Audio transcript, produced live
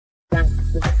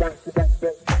So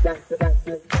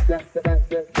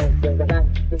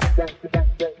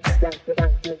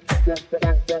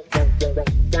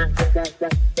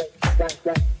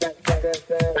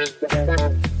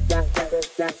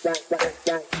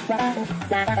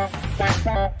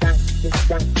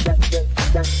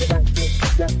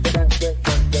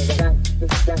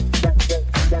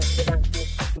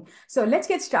let's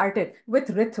get started with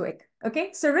Ritvik.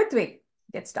 Okay, so Ritvik,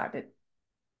 get started.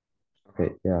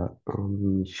 Okay, yeah.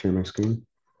 Share my screen.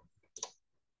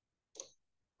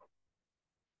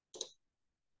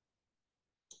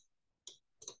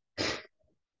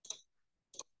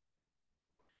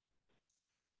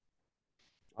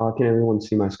 Can everyone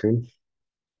see my screen?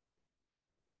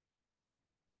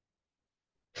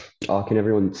 Can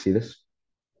everyone see this?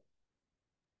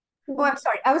 Oh, I'm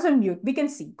sorry, I was on mute. We can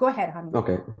see. Go ahead, honey.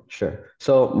 Okay, sure.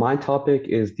 So my topic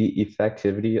is the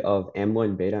effectivity of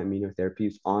amyloid beta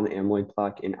immunotherapies on amyloid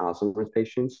plaque in Alzheimer's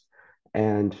patients.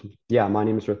 And yeah, my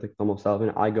name is Rithik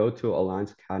Sullivan. I go to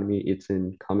Alliance Academy. It's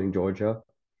in Cumming, Georgia.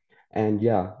 And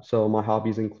yeah, so my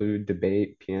hobbies include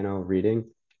debate, piano, reading.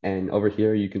 And over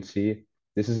here, you can see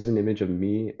this is an image of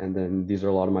me, and then these are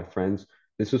a lot of my friends.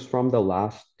 This was from the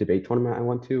last debate tournament I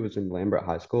went to. It was in Lambert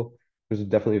High School. It was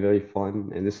definitely very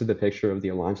fun. And this is the picture of the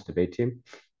Alliance debate team.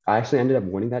 I actually ended up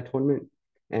winning that tournament.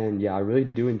 And yeah, I really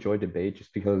do enjoy debate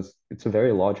just because it's a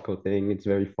very logical thing. It's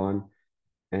very fun,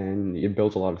 and it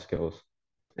builds a lot of skills.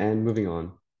 And moving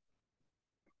on.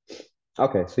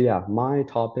 Okay, so yeah, my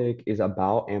topic is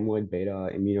about amyloid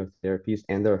beta immunotherapies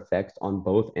and their effects on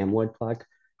both amyloid plaque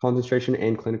concentration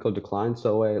and clinical decline.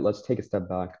 So let's take a step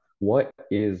back. What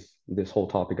is this whole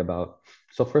topic about?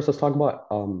 So first, let's talk about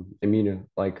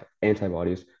like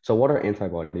antibodies. So what are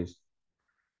antibodies?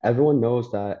 Everyone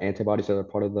knows that antibodies are a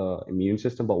part of the immune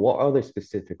system, but what are they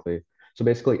specifically? So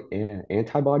basically,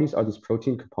 antibodies are these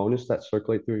protein components that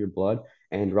circulate through your blood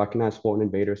and recognize foreign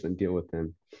invaders and deal with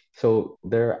them. So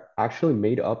they're actually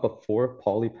made up of four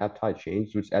polypeptide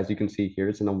chains, which, as you can see here,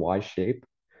 is in a Y shape.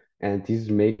 And these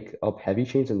make up heavy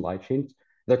chains and light chains.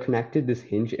 They're connected. This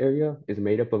hinge area is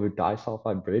made up of a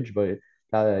disulfide bridge, but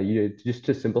just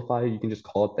to simplify, you can just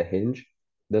call it the hinge.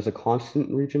 There's a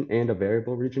constant region and a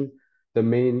variable region. The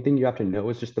main thing you have to know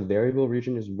is just the variable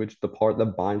region is which the part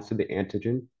that binds to the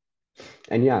antigen.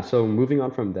 And yeah, so moving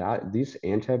on from that, these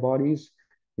antibodies,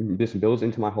 this builds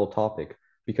into my whole topic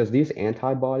because these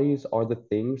antibodies are the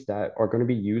things that are going to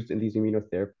be used in these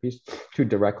immunotherapies to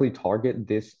directly target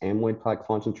this amyloid plaque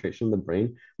concentration in the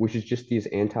brain, which is just these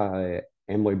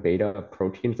anti-amyloid beta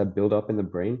proteins that build up in the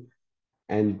brain.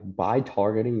 And by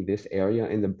targeting this area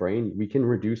in the brain, we can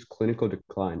reduce clinical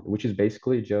decline, which is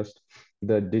basically just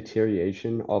the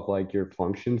deterioration of like your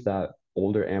functions that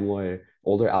older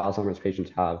Alzheimer's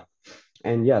patients have.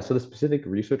 And yeah, so the specific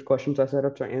research questions I set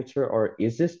up to answer are,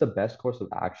 is this the best course of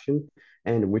action?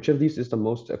 And which of these is the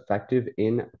most effective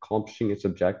in accomplishing its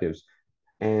objectives?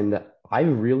 And I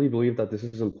really believe that this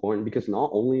is important because not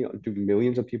only do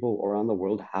millions of people around the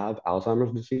world have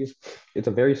Alzheimer's disease, it's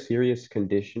a very serious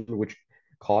condition which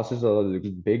causes a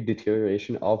big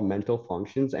deterioration of mental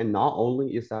functions. And not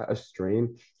only is that a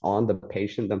strain on the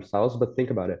patient themselves, but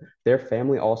think about it, their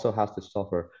family also has to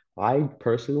suffer. I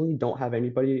personally don't have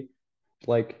anybody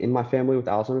like in my family with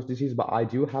Alzheimer's disease, but I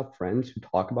do have friends who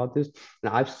talk about this,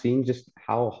 and I've seen just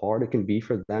how hard it can be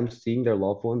for them seeing their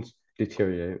loved ones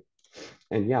deteriorate.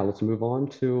 And yeah, let's move on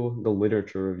to the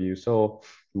literature review. So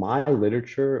my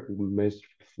literature is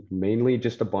mainly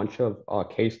just a bunch of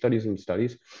case studies and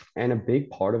studies, and a big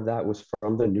part of that was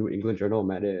from the New England Journal of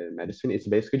Medicine. It's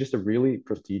basically just a really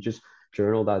prestigious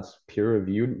journal that's peer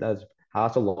reviewed, that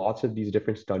has a lots of these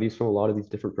different studies from a lot of these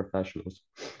different professionals.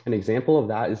 An example of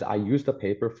that is I used a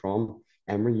paper from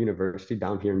Emory University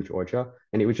down here in Georgia,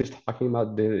 and it was just talking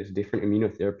about the different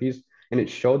immunotherapies, and it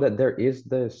showed that there is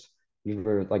this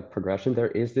like progression,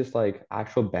 there is this like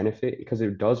actual benefit because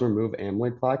it does remove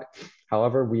amyloid plaque.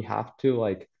 However, we have to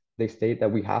like they state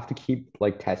that we have to keep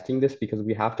like testing this because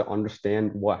we have to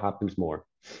understand what happens more.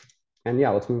 And yeah,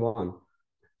 let's move on.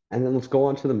 And then let's go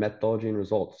on to the methodology and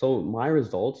results. So my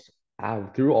results,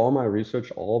 through all my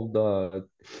research, all of the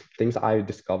things I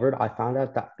discovered, I found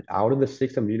out that out of the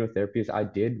six immunotherapies I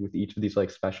did with each of these like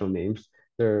special names,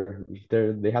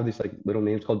 they have these like little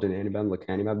names called donanemab,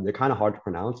 lecanemab. They're kind of hard to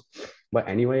pronounce, but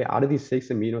anyway, out of these six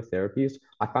immunotherapies,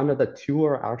 I found out that two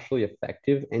are actually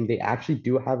effective, and they actually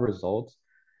do have results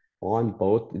on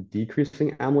both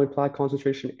decreasing amyloid plaque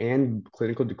concentration and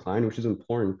clinical decline, which is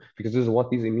important because this is what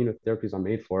these immunotherapies are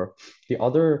made for. The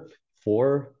other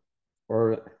four,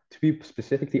 or to be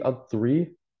specific, the other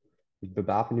three,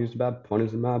 bebapinuzumab,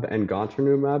 ponesimab, and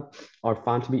gantenerumab, are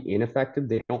found to be ineffective.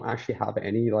 They don't actually have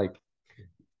any like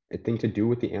thing to do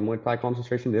with the amyloid plaque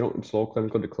concentration. They don't slow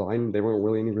clinical decline. There weren't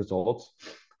really any results.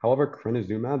 However,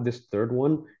 crenezumab, this third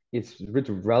one, it's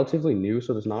relatively new,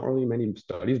 so there's not really many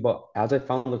studies. But as I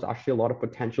found, there's actually a lot of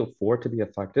potential for it to be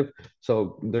effective.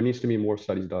 So there needs to be more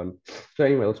studies done. So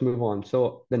anyway, let's move on.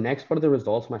 So the next part of the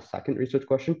results, my second research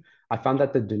question, I found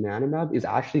that the donanemab is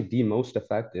actually the most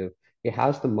effective. It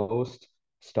has the most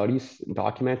studies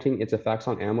documenting its effects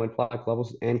on amyloid plaque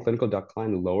levels and clinical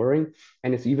decline lowering,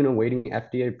 and it's even awaiting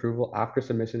FDA approval after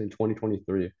submission in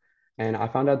 2023. And I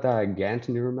found out that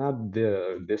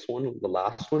gantenerumab, this one, the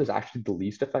last one, is actually the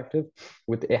least effective.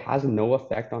 With it has no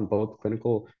effect on both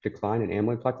clinical decline and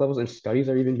amyloid plaque levels, and studies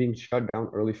are even being shut down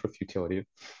early for futility.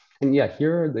 And yeah,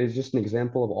 here is just an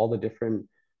example of all the different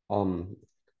um,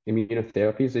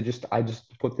 immunotherapies. I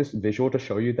just put this visual to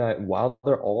show you that while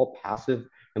they're all passive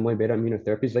amyloid beta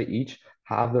immunotherapies, they each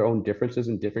have their own differences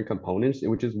and different components,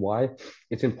 which is why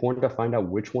it's important to find out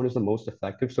which one is the most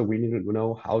effective. So we need to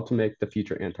know how to make the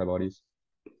future antibodies.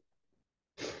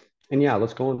 And yeah,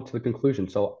 let's go on to the conclusion.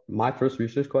 So my first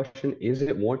research question, is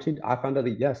it warranted? I found out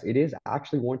that yes, it is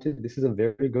actually warranted. This is a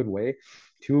very good way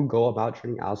to go about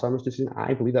treating Alzheimer's disease.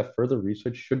 I believe that further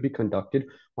research should be conducted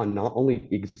on not only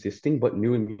existing but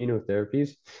new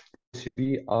immunotherapies to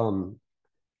be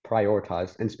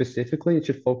prioritized. And specifically, it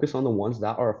should focus on the ones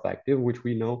that are effective, which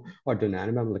we know are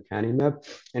donanemab and lecanemab.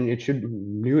 And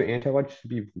new antibodies should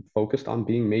be focused on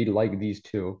being made like these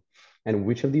two. And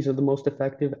which of these are the most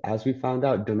effective? As we found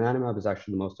out, donanemab is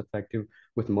actually the most effective,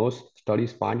 with most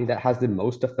studies finding that has the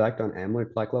most effect on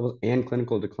amyloid plaque levels and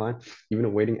clinical decline, even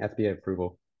awaiting FDA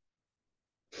approval.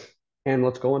 And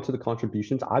let's go on to the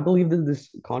contributions. I believe that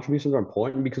these contributions are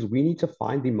important because we need to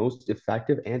find the most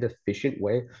effective and efficient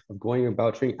way of going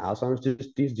about treating Alzheimer's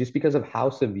disease just because of how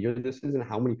severe this is and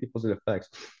how many people it affects.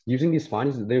 Using these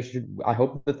findings, I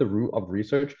hope that the root of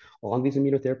research on these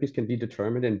immunotherapies can be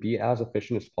determined and be as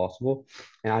efficient as possible.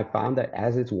 And I found that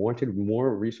as it's warranted,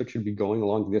 more research should be going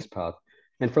along this path.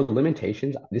 And for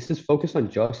limitations, this is focused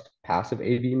on just passive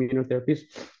AV immunotherapies.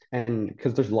 And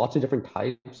because there's lots of different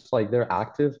types, like they're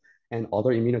active and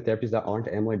other immunotherapies that aren't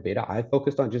amyloid beta. I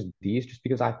focused on just these just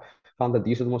because I found that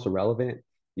these are the most relevant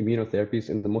immunotherapies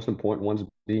and the most important ones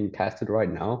being tested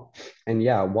right now. And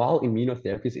yeah, while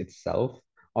immunotherapies itself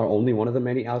are only one of the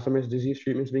many Alzheimer's disease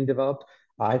treatments being developed,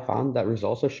 I found that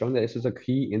results have shown that this is a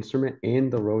key instrument in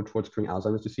the road towards curing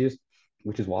Alzheimer's disease,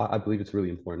 which is why I believe it's really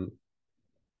important.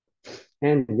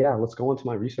 And yeah, let's go on to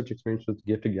my research experience with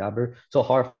gifted Gabber.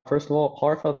 So, first of all,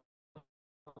 heartfelt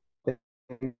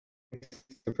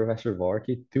to Professor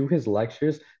Varkey through his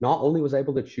lectures, not only was I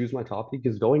able to choose my topic,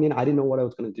 because going in, I didn't know what I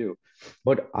was going to do,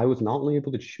 but I was not only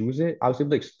able to choose it, I was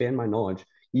able to expand my knowledge.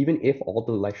 Even if all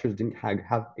the lectures didn't have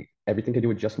everything to do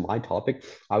with just my topic,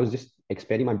 I was just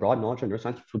expanding my broad knowledge on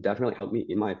neuroscience, which will definitely help me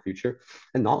in my future.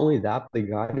 And not only that, the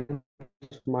guidance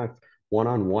my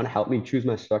one-on-one helped me choose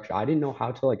my structure. I didn't know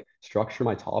how to like structure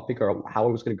my topic or how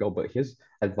it was going to go, but his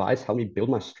advice helped me build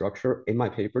my structure in my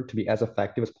paper to be as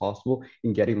effective as possible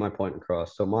in getting my point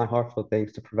across. So my heartfelt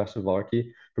thanks to Professor Varkey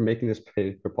for making this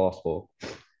paper possible.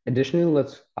 Additionally,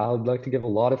 I would like to give a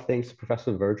lot of thanks to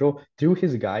Professor Virgil. Through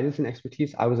his guidance and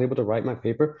expertise, I was able to write my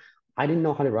paper. I didn't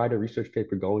know how to write a research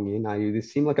paper going in.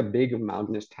 This seemed like a big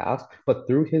mountainous task, but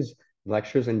through his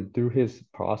lectures and through his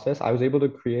process, I was able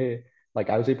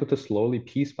to slowly,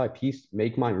 piece by piece,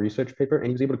 make my research paper, and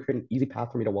he was able to create an easy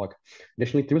path for me to walk.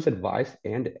 Additionally, through his advice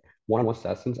and one-on-one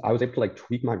sessions, I was able to like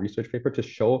tweak my research paper to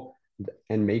show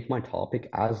and make my topic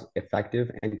as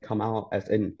effective and come out as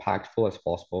impactful as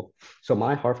possible. So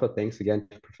my heartfelt thanks again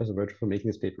to Professor Virgil for making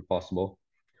this paper possible.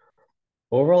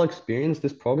 Overall experience,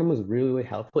 this program was really, really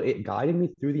helpful. It guided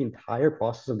me through the entire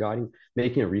process of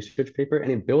making a research paper,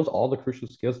 and it builds all the crucial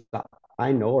skills that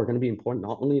I know are going to be important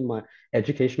not only in my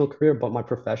educational career, but my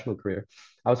professional career.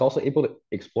 I was also able to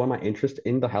explore my interest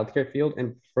in the healthcare field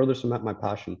and further cement my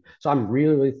passion. So I'm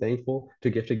really, really thankful to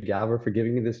Gifted Gabber for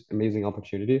giving me this amazing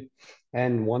opportunity.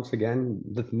 And once again,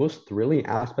 the most thrilling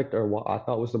aspect, or what I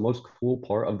thought was the most cool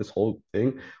part of this whole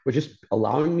thing, was just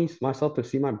allowing myself to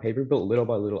see my paper built little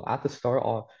by little. At the start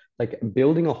of like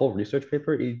building a whole research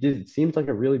paper, it just seems like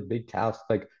a really big task,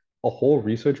 like a whole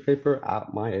research paper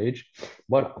at my age.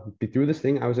 But through this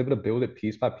thing, I was able to build it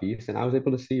piece by piece, and I was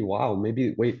able to see, wow,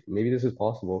 maybe this is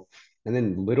possible. And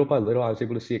then little by little, I was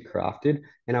able to see it crafted,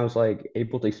 and I was like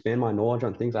able to expand my knowledge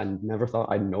on things I never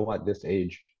thought I'd know at this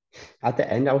age. At the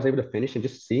end, I was able to finish, and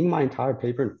just seeing my entire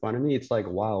paper in front of me, it's like,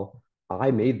 wow,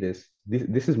 I made this.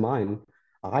 This is mine.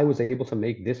 I was able to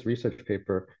make this research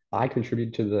paper. I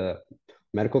contributed to the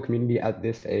medical community at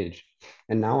this age.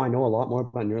 And now I know a lot more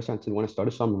about neuroscience than when I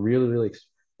started. So I'm really, really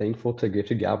thankful to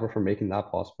Gabber for making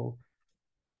that possible.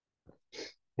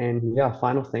 And yeah,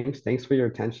 final thanks. Thanks for your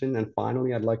attention. And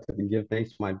finally, I'd like to give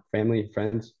thanks to my family and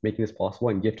friends making this possible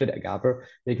and Gifted at Gabber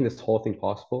making this whole thing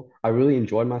possible. I really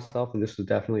enjoyed myself, and this was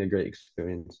definitely a great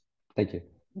experience. Thank you.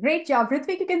 Great job.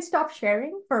 Ritvik, you can stop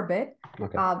sharing for a bit.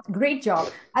 Okay. Great job.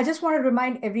 I just want to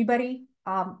remind everybody,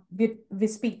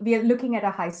 we are looking at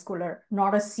a high schooler,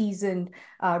 not a seasoned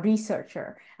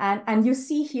researcher. And you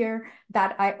see here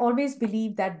that I always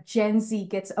believe that Gen Z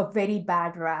gets a very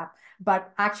bad rap,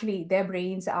 but actually their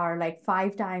brains are like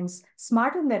 5 times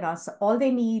smarter than us. All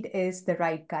they need is the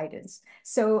right guidance.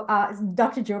 So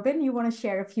Dr. Jobin, you want to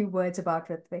share a few words about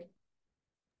Ritvik?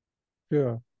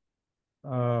 Sure.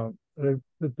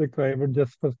 Ritik, I would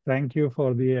just first thank you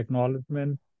for the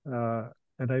acknowledgement.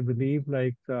 And I believe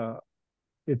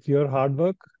it's your hard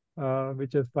work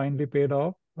which has finally paid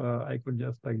off. I could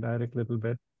just direct a little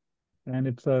bit. And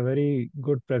it's a very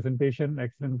good presentation,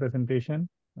 excellent presentation.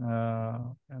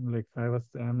 And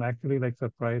I'm actually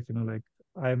surprised,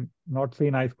 I'm not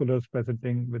seen high schoolers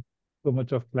presenting with so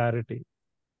much of clarity.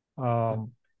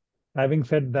 Um, Having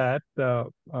said that,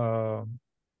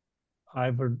 I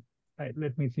would,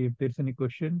 let me see if there's any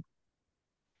question.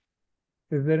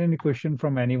 Is there any question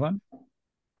from anyone?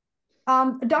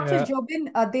 Dr. Yeah,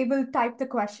 Jobin, they will type the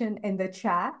question in the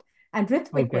chat and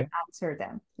Ritvik will okay. answer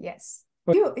them. Yes.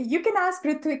 O- You can ask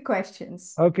Ritvik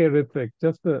questions. Okay, Ritvik,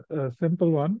 just a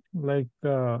simple one.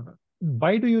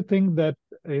 Why do you think that,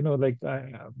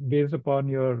 based upon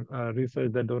your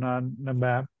research, that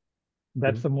Donanemab,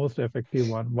 that's Mhm. the most effective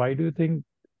one? Why do you think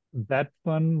that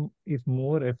one is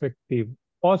more effective?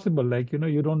 Possible,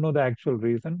 you don't know the actual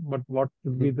reason, but what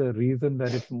would be Mhm. the reason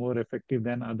that it's more effective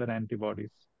than other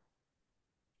antibodies?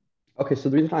 Okay, so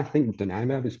the reason I think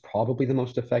donanemab is probably the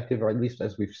most effective, or at least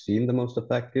as we've seen the most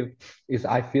effective, is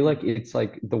I feel like it's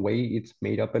like the way it's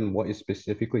made up and what it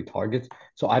specifically targets.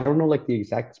 So I don't know like the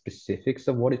exact specifics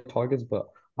of what it targets, but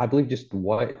I believe just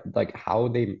what like how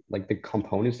they like the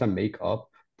components that make up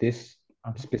this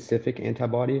Uh-huh. specific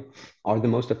antibody are the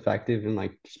most effective in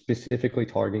like specifically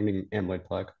targeting amyloid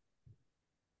plaque.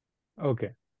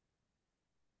 Okay.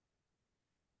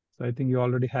 So I think you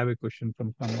already have a question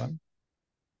from someone.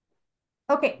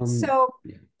 Okay, Um, so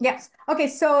yeah. yes. Okay,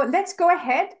 so let's go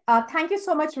ahead. Thank you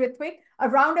so much, Ritvik. A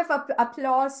round of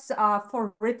applause for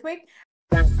Ritvik.